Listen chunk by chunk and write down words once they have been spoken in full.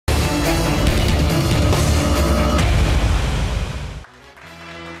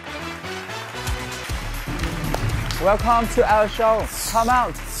Welcome to our show. Come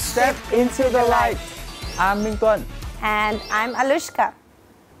out, step into the light. I'm Minh Tuân. And I'm Alushka.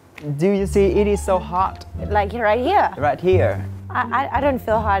 Do you see it is so hot? Like right here? Right here. I don't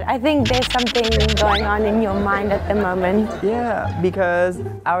feel hot. I think there's something going on in your mind at the moment. Yeah, because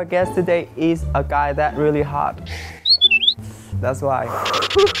our guest today is a guy that really hot. That's why.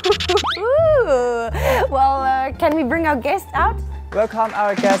 Ooh. Well, can we bring our guest out? Welcome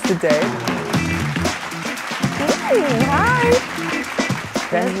our guest today. Hi.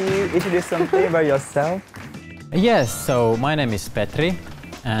 Can you introduce something about yourself? Yes, so my name is Petri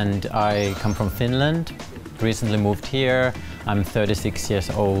and I come from Finland. Recently moved here. I'm 36 years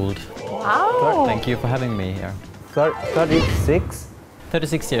old. Wow. Thank you for having me here. 36?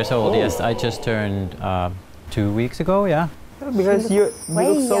 36 years old, yes. I just turned 2 weeks ago, yeah. Because you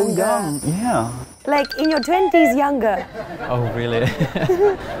look so younger. young. Yeah. Like in your 20s younger. Oh, really?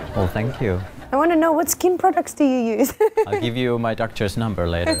 Well, thank you. I want to know, what skin products do you use? I'll give you my doctor's number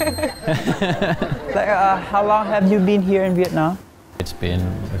later. Like, how long have you been here in Vietnam? It's been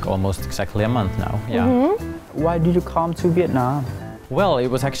like almost exactly a month now, yeah. Why did you come to Vietnam? Well, it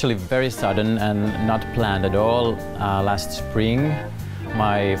was actually very sudden and not planned at all. Last spring,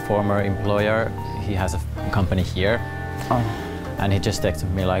 my former employer, he has a company here. Oh. And he just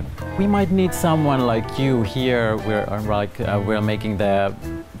texted me like, we might need someone like you here. We're making the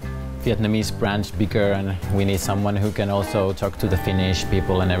Vietnamese branch bigger and we need someone who can also talk to the Finnish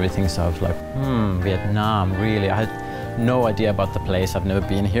people and everything. So I was like, Vietnam, really? I had no idea about the place. I've never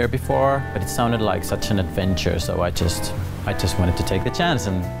been here before, but it sounded like such an adventure. So I just wanted to take the chance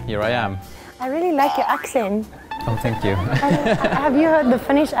and here I am. I really like your accent. Oh, thank you. Have you heard the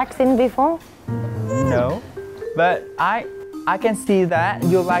Finnish accent before? No. But I can see that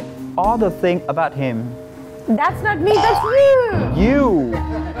you like all the things about him. That's not me, that's you! You!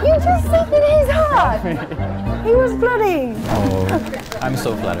 You just said that he's hot! He was flooding! Oh, I'm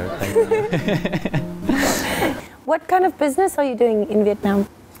so flattered, thank you. What kind of business are you doing in Vietnam?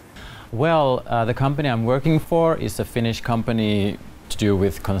 Well, the company I'm working for is a Finnish company to do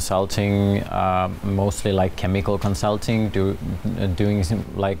with consulting, mostly like chemical consulting, doing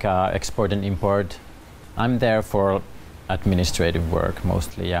like export and import. I'm there for administrative work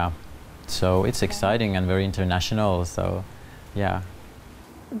mostly, yeah. So it's exciting and very international, so yeah.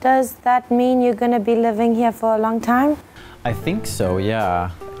 Does that mean you're gonna be living here for a long time? I think so,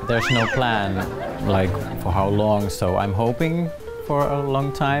 yeah. There's no plan like for how long, so I'm hoping for a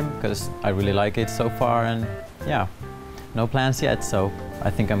long time because I really like it so far and yeah, no plans yet, so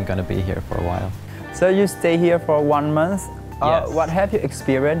I think I'm gonna be here for a while. So you stay here for 1 month. Yes. What have you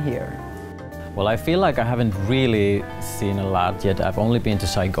experienced here? Well, I feel like I haven't really seen a lot yet. I've only been to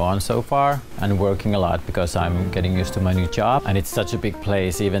Saigon so far and working a lot because I'm getting used to my new job. And it's such a big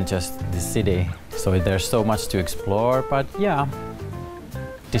place, even just the city. So there's so much to explore, but yeah.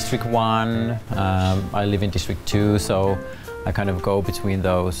 District 1, I live in District 2, so I kind of go between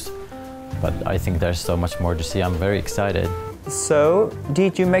those. But I think there's so much more to see. I'm very excited. So,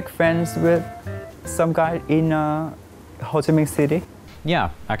 did you make friends with some guy in Ho Chi Minh City?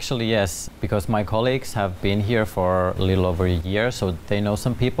 Yeah, actually yes, because my colleagues have been here for a little over a year, so they know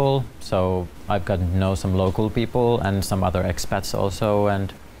some people. So I've gotten to know some local people and some other expats also,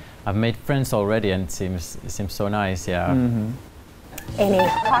 and I've made friends already, and it seems so nice, yeah. Any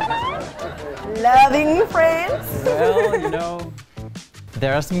hot, loving friends? Well, you know,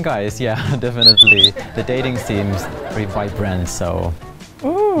 there are some guys, yeah, definitely. The dating seems pretty vibrant, so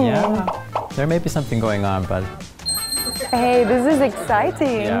yeah, there may be something going on, but Hey, this is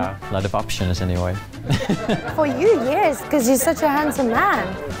exciting. yeah, a lot of options anyway. For you, yes, because you're such a handsome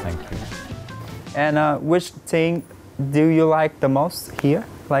man. Thank you. And which thing do you like the most here?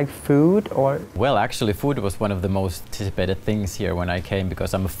 Like food or? Well, actually, food was one of the most anticipated things here when I came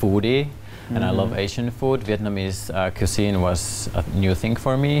because I'm a foodie and I love Asian food. Vietnamese cuisine was a new thing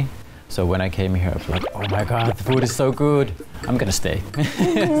for me. So when I came here, I was like, oh my God, the food is so good. I'm gonna stay.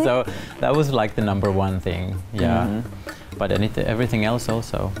 So that was like the #1 thing, yeah. But everything else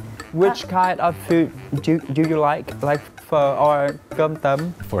also. Which kind of food do you like phở or cơm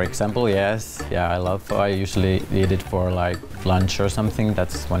tấm? For example, yes. Yeah, I love pho. I usually eat it for like lunch or something.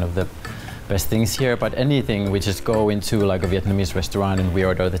 That's one of the best things here. But anything, we just go into like a Vietnamese restaurant and we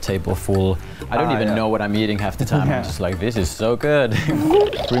order the table full. I don't even know what I'm eating half the time. I'm just like, this is so good.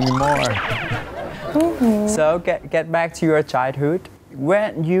 Bring me more. So get back to your childhood.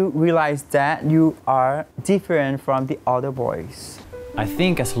 When you realized that you are different from the other boys? I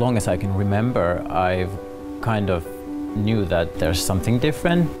think as long as I can remember, I've kind of knew that there's something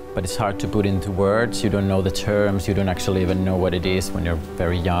different, but it's hard to put into words. You don't know the terms, you don't actually even know what it is when you're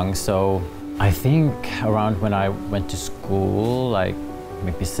very young. So I think around when I went to school, like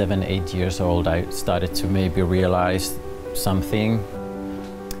maybe 7, 8 years old, I started to maybe realize something.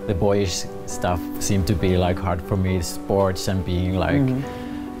 The boyish stuff seemed to be like hard for me, sports and being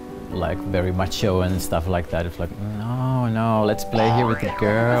like very macho and stuff like that. It's like, no, let's play here with the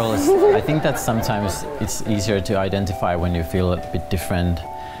girls. I think that sometimes it's easier to identify when you feel a bit different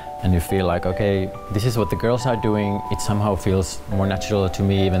and you feel like, okay, this is what the girls are doing. It somehow feels more natural to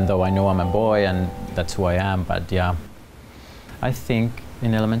me, even though I know I'm a boy and that's who I am. But yeah, I think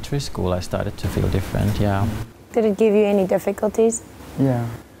in elementary school I started to feel different, yeah. Did it give you any difficulties? Yeah.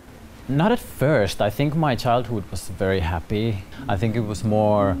 Not at first. I think my childhood was very happy. I think it was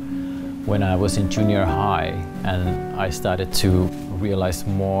more when I was in junior high and I started to realize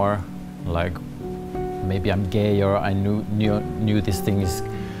more, like maybe I'm gay, or I knew these things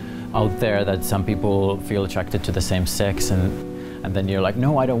out there that some people feel attracted to the same sex, and then you're like,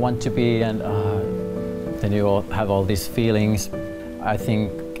 no, I don't want to be, and then you all have all these feelings. I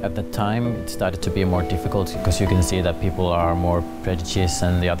think at that time it started to be more difficult because you can see that people are more prejudiced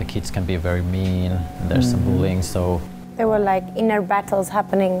and the other kids can be very mean and there's some bullying, so there were like inner battles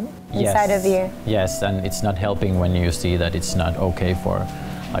happening inside of you. Yes, and it's not helping when you see that it's not okay for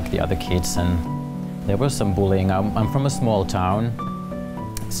like the other kids, and there was some bullying. I'm from a small town,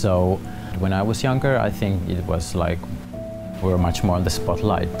 so when I was younger I think it was like we were much more in the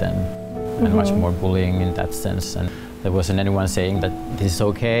spotlight then, and much more bullying in that sense, and there wasn't anyone saying that this is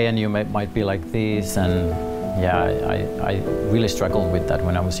okay and you might be like this, and yeah, I really struggled with that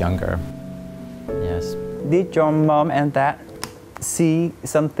when I was younger. Yes. Did your mom and dad see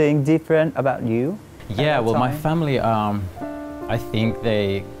something different about you? Yeah, well, my family, I think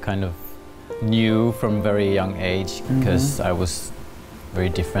they kind of knew from very young age because I was very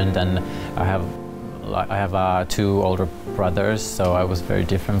different, and I have 2 older brothers, so I was very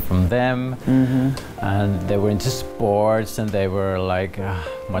different from them. And they were into sports and they were like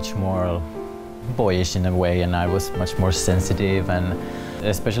much more boyish in a way, and I was much more sensitive, and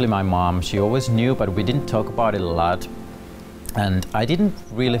especially my mom, she always knew, but we didn't talk about it a lot. And I didn't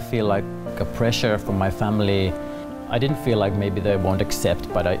really feel like a pressure from my family. I didn't feel like maybe they won't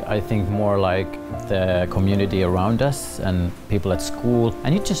accept, but I think more like the community around us and people at school,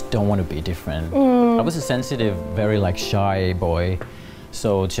 and you just don't want to be different. I was a sensitive, very like shy boy,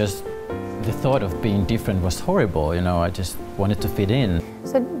 so just the thought of being different was horrible, you know, I just wanted to fit in.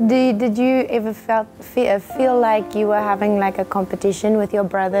 So did you ever feel like you were having like a competition with your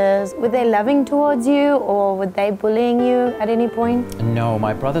brothers? Were they loving towards you, or were they bullying you at any point? No,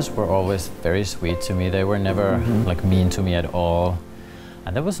 my brothers were always very sweet to me. They were never like mean to me at all.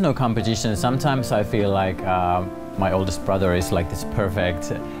 And there was no competition. Sometimes I feel like my oldest brother is like this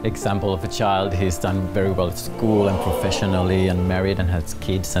perfect example of a child. He's done very well at school and professionally and married and has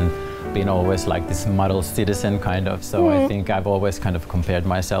kids and been always like this model citizen kind of. So I think I've always kind of compared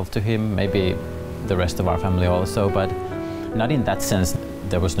myself to him, maybe the rest of our family also, but not in that sense.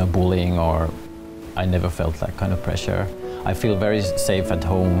 There was no bullying, or I never felt that kind of pressure. I feel very safe at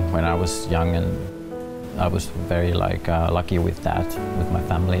home when I was young, and I was very like lucky with that, with my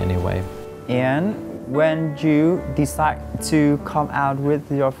family anyway. And when you decide to come out with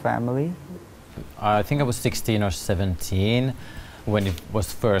your family? I think I was 16 or 17 when it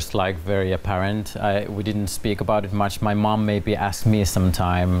was first like very apparent. We didn't speak about it much. My mom maybe asked me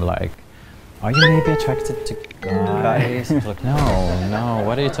sometime like, are you maybe attracted to guys? I was like, no,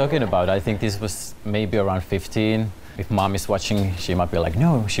 what are you talking about? I think this was maybe around 15. If mom is watching, she might be like,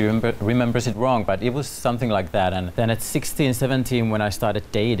 no, she remembers it wrong, but it was something like that. And then at 16, 17, when I started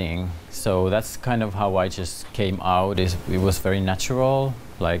dating, so that's kind of how I just came out. It was very natural,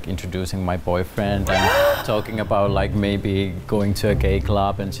 like introducing my boyfriend and talking about like maybe going to a gay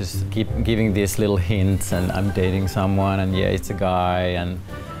club and just keep giving these little hints, and I'm dating someone, and yeah, it's a guy, and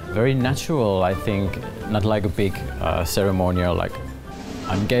very natural, I think, not like a big ceremonial, like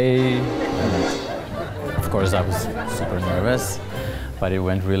I'm gay. And of course, I was super nervous, but it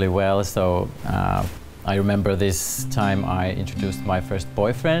went really well. So I remember this time I introduced my first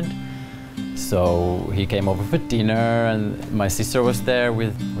boyfriend. So he came over for dinner, and my sister was there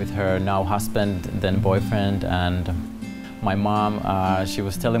with her now husband, then boyfriend, and my mom, she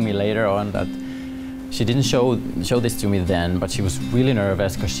was telling me later on that she didn't show this to me then, but she was really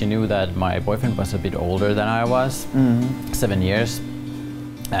nervous because she knew that my boyfriend was a bit older than I was, 7 years.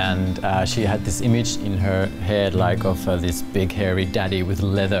 And she had this image in her head like of this big hairy daddy with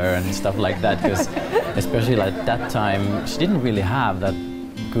leather and stuff like that, because especially at that time she didn't really have that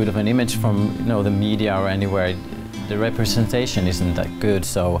good of an image from the media or anywhere. The representation isn't that good,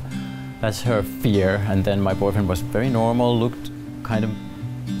 so that's her fear. And then my boyfriend was very normal, looked kind of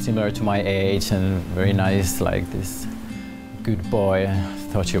similar to my age and very nice, like this good boy. I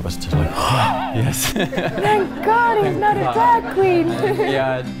thought she was just like, yes. Thank God he's not a drag queen.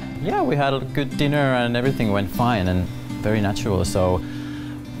 yeah, we had a good dinner and everything went fine and very natural. So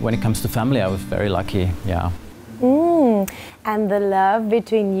when it comes to family, I was very lucky, yeah. And the love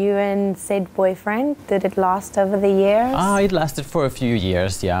between you and said boyfriend, did it last over the years? It lasted for a few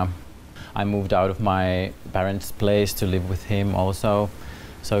years, yeah. I moved out of my parents' place to live with him also.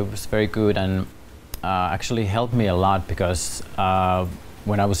 So it was very good and actually helped me a lot because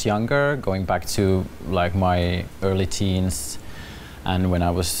when I was younger, going back to like my early teens and when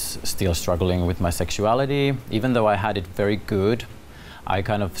I was still struggling with my sexuality, even though I had it very good, I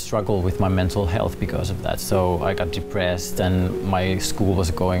kind of struggled with my mental health because of that. So I got depressed and my school was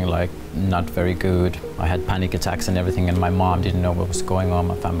going like not very good. I had panic attacks and everything and my mom didn't know what was going on.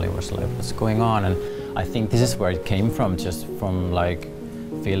 My family was like, what's going on? And I think this is where it came from, just from like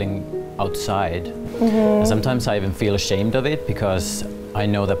feeling outside. And sometimes I even feel ashamed of it because I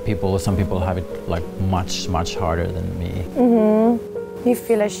know that some people have it like much harder than me. You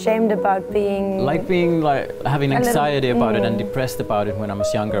feel ashamed about being... Like having anxiety about it and depressed about it when I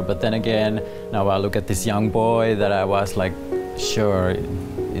was younger. But then again, now I look at this young boy that I was like, sure,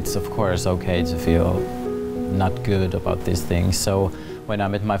 it's of course okay to feel not good about these things. So when I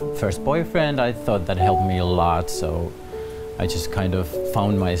met my first boyfriend, I thought that helped me a lot. So I just kind of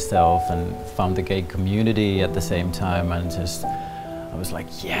found myself and found the gay community at the same time and just... I was like,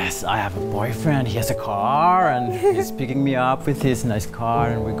 yes, I have a boyfriend, he has a car and he's picking me up with his nice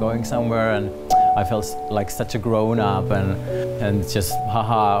car and we're going somewhere and I felt like such a grown-up and just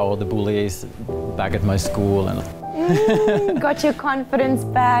haha, all the bullies back at my school and got your confidence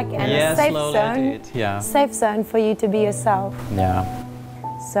back and a safe zone. Safe zone for you to be yourself. Yeah.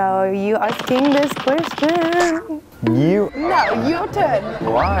 So you asking this question? You? No, your turn.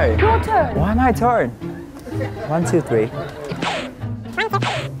 Why? Your turn. Why my turn? 1, 2, 3.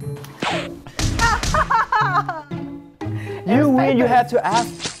 You win, you have to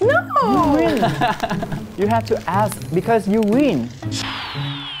ask. No! You win. You have to ask because you win.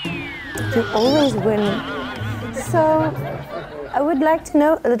 You always win. So, I would like to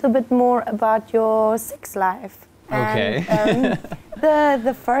know a little bit more about your sex life. Okay. And,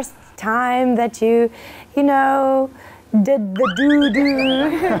 the first time that you know, did the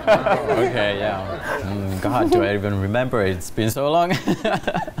doo-doo. Okay, yeah. God, do I even remember? It's been so long.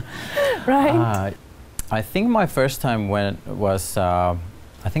 Right. I think my first time was, I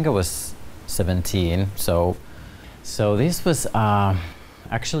think I was 17. So this was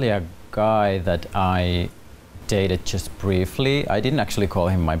actually a guy that I dated just briefly. I didn't actually call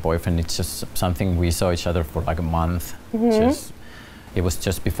him my boyfriend. It's just something we saw each other for like a month. It was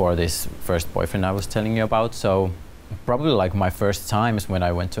just before this first boyfriend I was telling you about. So probably like my first times when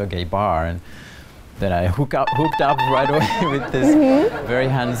I went to a gay bar and then I hooked up right away with this very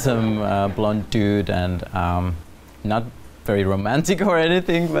handsome blonde dude and not very romantic or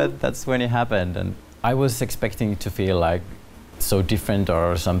anything, but that's when it happened. And I was expecting to feel like so different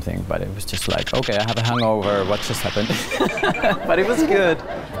or something, but it was just like, okay, I have a hangover, what just happened? But it was good.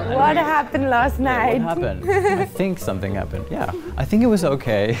 What happened last night? What happened? I think something happened, yeah. I think it was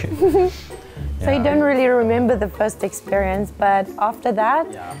okay. So you don't really remember the first experience, but after that,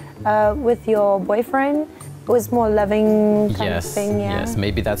 with your boyfriend, it was more loving kind of thing, yeah? Yes,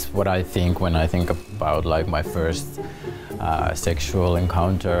 maybe that's what I think when I think about like my first sexual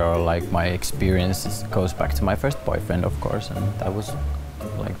encounter or like my experience. It goes back to my first boyfriend, of course, and that was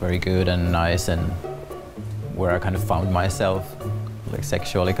like very good and nice and where I kind of found myself like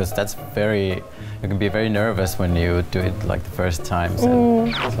sexually, because that's you can be very nervous when you do it like the first time. So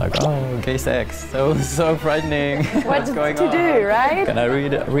it's like, oh, gay sex, so frightening. What's going on? What to do, right? Can I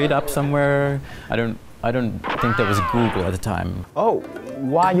read up somewhere? I don't think there was Google at the time. Oh,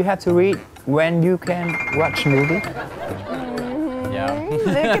 why you have to read when you can watch movie? Yeah. Look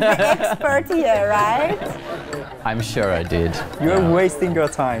at the expert here, right? I'm sure I did. You're wasting your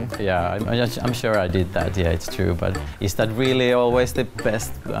time. Yeah, I'm sure I did that. Yeah, it's true. But is that really always the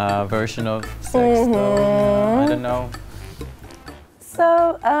best version of sex? Though? I don't know.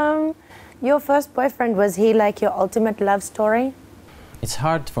 So, your first boyfriend, was he like your ultimate love story? It's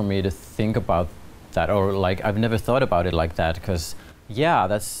hard for me to think about that, or like I've never thought about it like that, because yeah,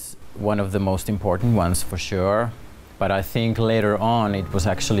 that's one of the most important ones for sure. But I think later on, it was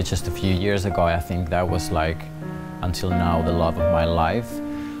actually just a few years ago, I think that was like, until now, the love of my life,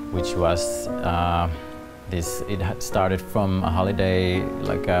 which was it had started from a holiday,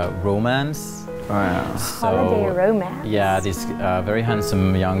 like a romance. Wow. So, holiday romance? Yeah, this very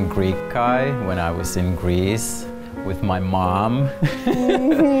handsome young Greek guy when I was in Greece. with my mom.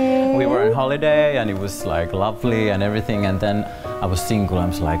 We were on holiday and it was like lovely and everything, and then I was single. I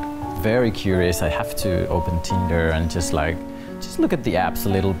was like very curious. I have to open Tinder and just look at the apps a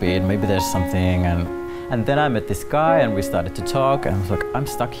little bit, maybe there's something. And then I met this guy and we started to talk, and I was like, I'm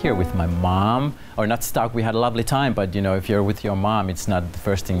stuck here with my mom. Or not stuck, we had a lovely time, but you know, if you're with your mom, it's not the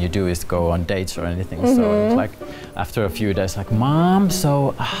first thing you do is go on dates or anything. So it's like, after a few days, like, Mom,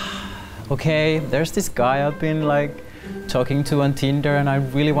 so, okay, there's this guy I've been like talking to on Tinder and I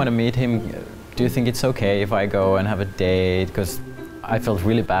really want to meet him. Do you think it's okay if I go and have a date? Because I felt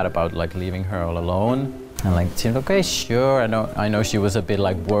really bad about like leaving her all alone. And like, she said, okay, sure. I know she was a bit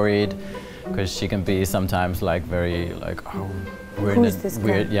like worried, because she can be sometimes like very like, oh, we're in a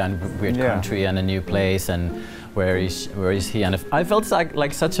weird country and a new place, and where is he? And I felt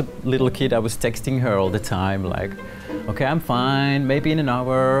like such a little kid. I was texting her all the time, like, okay, I'm fine, maybe in an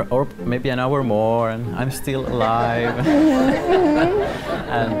hour or maybe an hour more, and I'm still alive.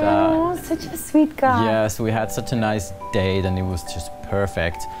 And oh, such a sweet guy. Yes, we had such a nice date, and it was just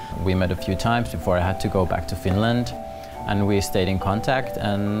perfect. We met a few times before I had to go back to Finland, and we stayed in contact,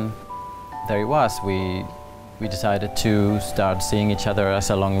 and there it was. We decided to start seeing each other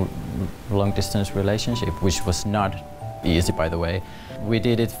as a long distance relationship, which was not easy, by the way. We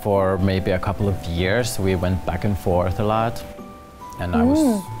did it for maybe a couple of years. We went back and forth a lot, and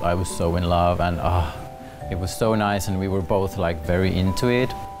I was so in love, and it was so nice, and we were both like very into it.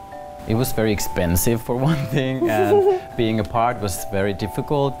 It was very expensive for one thing, and being apart was very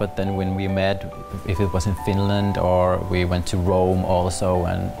difficult, but then when we met, if it was in Finland or we went to Rome also,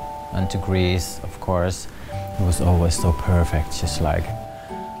 and to Greece, of course, it was always so perfect, just like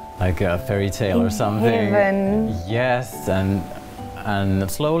a fairy tale or something. Heaven. Yes, and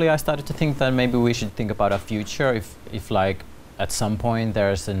slowly I started to think that maybe we should think about our future. If like at some point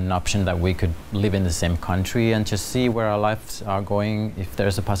there's an option that we could live in the same country and just see where our lives are going, if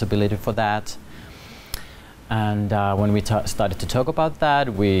there's a possibility for that. And when we started to talk about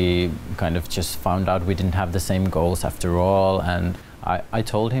that, we kind of just found out we didn't have the same goals after all. And I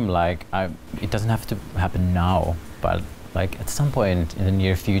told him, like, it doesn't have to happen now, but like at some point in the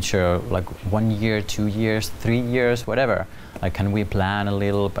near future, like 1 year, 2 years, 3 years, whatever, like, can we plan a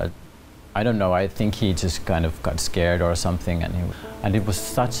little? But I don't know, I think he just kind of got scared or something, and it was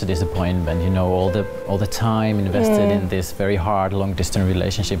such a disappointment, you know, all the time invested in this very hard long distance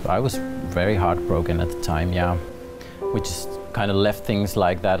relationship. I was very heartbroken at the time, yeah. We just kind of left things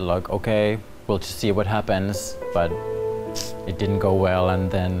like that, like, okay, we'll just see what happens, but it didn't go well, and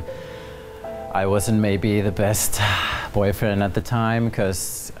then I wasn't maybe the best boyfriend at the time,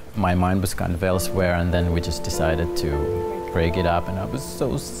 because my mind was kind of elsewhere, and then we just decided to break it up, and I was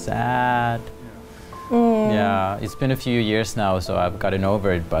so sad. Yeah, it's been a few years now, so I've gotten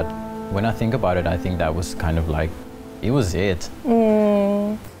over it, but when I think about it, I think that was kind of like, it was it.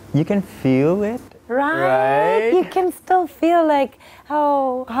 You can feel it, right? You can still feel like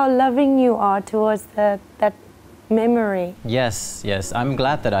how loving you are towards that memory. Yes, yes. I'm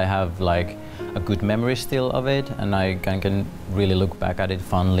glad that I have like a good memory still of it, and I can really look back at it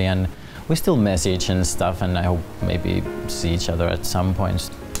fondly, and we still message and stuff, and I hope maybe see each other at some point.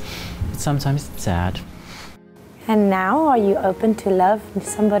 But sometimes it's sad. And now, are you open to love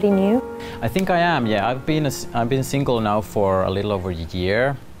somebody new? I think I am, yeah. I've been single now for a little over a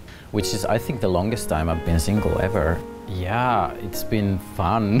year, which is, I think, the longest time I've been single ever. Yeah, it's been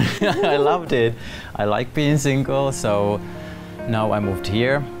fun. I loved it. I like being single, so now I moved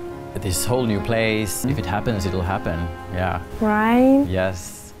here. This whole new place. If it happens, it'll happen. Yeah. Right?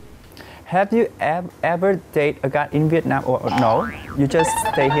 Yes. Have you ever dated a guy in Vietnam, or no? You just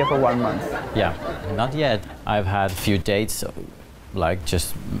stay here for 1 month? Yeah, not yet. I've had a few dates, like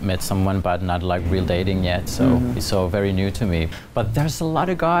just met someone, but not like real dating yet, so it's all very new to me. But there's a lot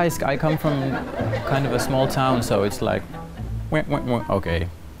of guys. I come from kind of a small town, so it's like, okay,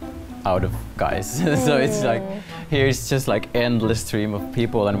 out of guys. So it's like, here it's just like endless stream of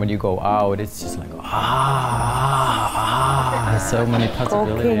people, and when you go out, it's just like, so many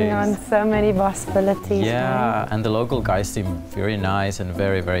possibilities. Walking on so many possibilities. Yeah, right? and the local guys seem very nice and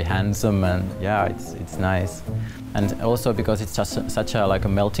very, very handsome, and yeah, it's nice. And also because it's just such a like a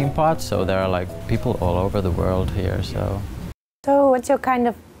melting pot, so there are like people all over the world here. So what's your kind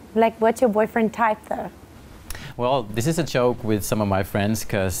of like? What's your boyfriend type though? Well, this is a joke with some of my friends,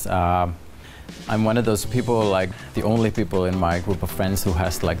 because I'm one of those people, like the only people in my group of friends who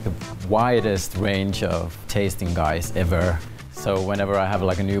has like the widest range of tasting guys ever. So whenever I have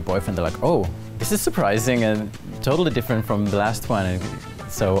like a new boyfriend, they're like, oh, this is surprising and totally different from the last one. And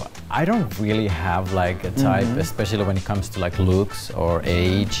so I don't really have like a type, especially when it comes to like looks or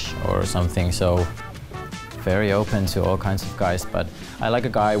age or something. So very open to all kinds of guys, but I like a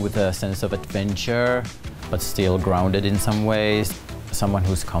guy with a sense of adventure, but still grounded in some ways. Someone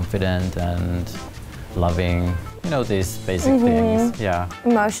who's confident and loving, you know, these basic things, yeah.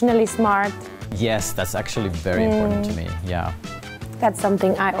 Emotionally smart. Yes, that's actually very important to me, yeah. That's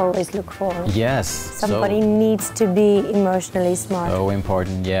something I always look for. Yes. Somebody needs to be emotionally smart. So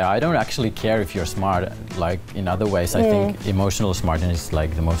important, yeah. I don't actually care if you're smart, like in other ways. I think emotional smartness is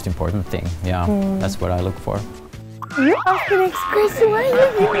like the most important thing, yeah. That's what I look for. You ask the next question, why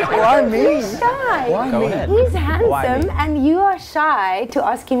are you? Why me? He's shy. Why Go me? ahead. He's handsome me? and you are shy to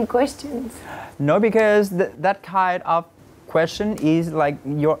ask him questions. No, because that kind of question is like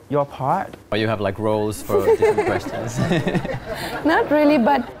your part. Or you have like roles for different questions. Not really,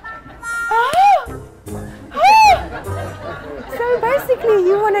 but... So basically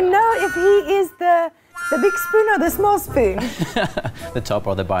you want to know if he is the big spoon or the small spoon? The top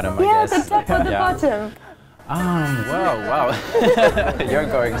or the bottom, I Yeah, guess. the top or the bottom. Wow. You're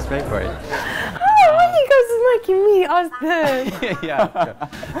going straight for it. Oh, why you guys making me ask this?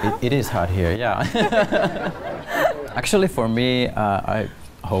 Yeah, it is hot here, yeah. Actually, for me, I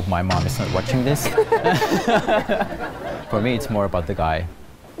hope my mom is not watching this. For me, it's more about the guy.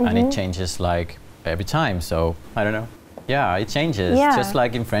 And it changes like every time, so I don't know. Yeah, it changes. Yeah. Just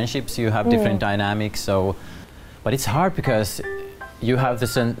like in friendships, you have different dynamics, so... But it's hard because you have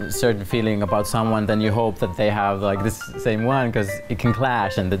this certain feeling about someone, then you hope that they have like this same one, because it can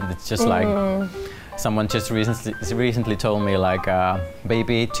clash, and then it's just like... Someone just recently told me like,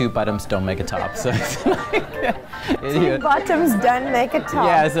 baby, two bottoms don't make a top. So it's like... Two bottoms don't make a top.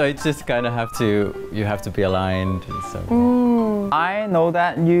 Yeah, so it's just kind of you have to be aligned. So. I know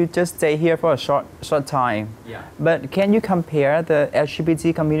that you just stay here for a short time. Yeah. But can you compare the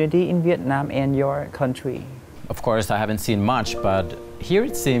LGBT community in Vietnam and your country? Of course, I haven't seen much, but here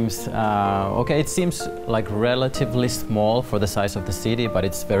it seems, okay, it seems like relatively small for the size of the city, but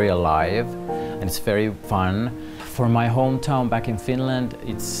it's very alive and it's very fun. For my hometown back in Finland,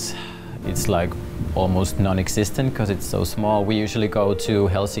 it's like almost non-existent because it's so small. We usually go to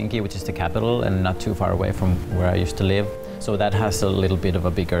Helsinki, which is the capital, and not too far away from where I used to live. So that has a little bit of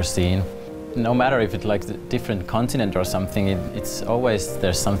a bigger scene. No matter if it's like a different continent or something, it's always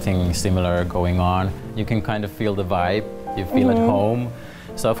there's something similar going on. You can kind of feel the vibe, you feel at home.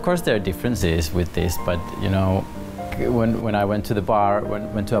 So of course there are differences with this, but you know, when I went to the bar,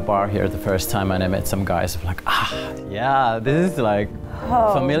 went to a bar here the first time and I met some guys, I'm like, yeah, this is like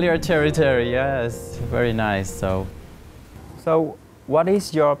familiar territory, yes, very nice. So what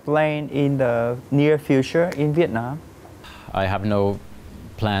is your plan in the near future in Vietnam? I have no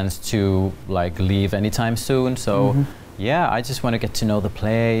plans to like leave anytime soon, so yeah, I just want to get to know the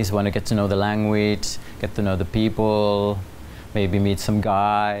place, want to get to know the language, get to know the people, maybe meet some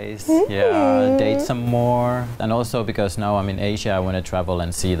guys, yeah, date some more. And also because now I'm in Asia, I want to travel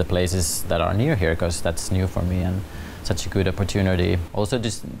and see the places that are near here, because that's new for me and such a good opportunity. Also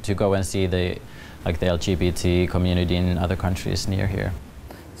just to go and see the LGBT community in other countries near here.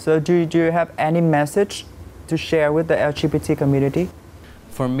 So do you have any message to share with the LGBT community?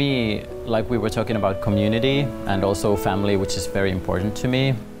 For me, like we were talking about community and also family, which is very important to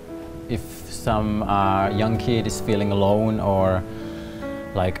me. If some young kid is feeling alone or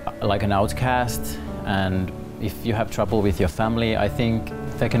like an outcast, and if you have trouble with your family, I think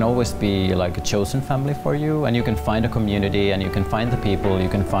there can always be like a chosen family for you, and you can find a community and you can find the people, you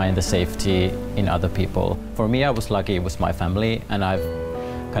can find the safety in other people. For me, I was lucky it was my family, and I've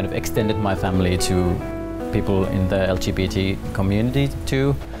kind of extended my family to people in the LGBT community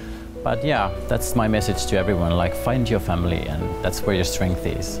too. But yeah, that's my message to everyone, like find your family, and that's where your strength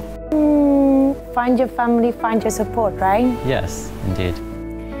is. Find your family, find your support, right? Yes, indeed.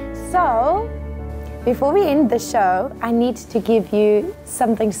 So, before we end the show, I need to give you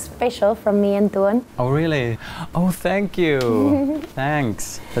something special from me and Tuân. Oh really? Oh, thank you.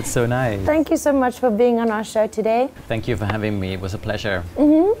 Thanks, that's so nice. Thank you so much for being on our show today. Thank you for having me, it was a pleasure.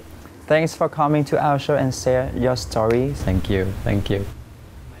 Thanks for coming to our show and share your stories. Thank you, thank you.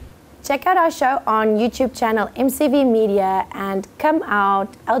 Check out our show on YouTube channel MCVMedia and come out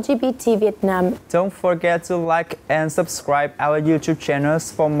LGBT Vietnam. Don't forget to like and subscribe our YouTube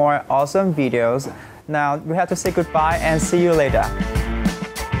channels for more awesome videos. Now we have to say goodbye and see you later.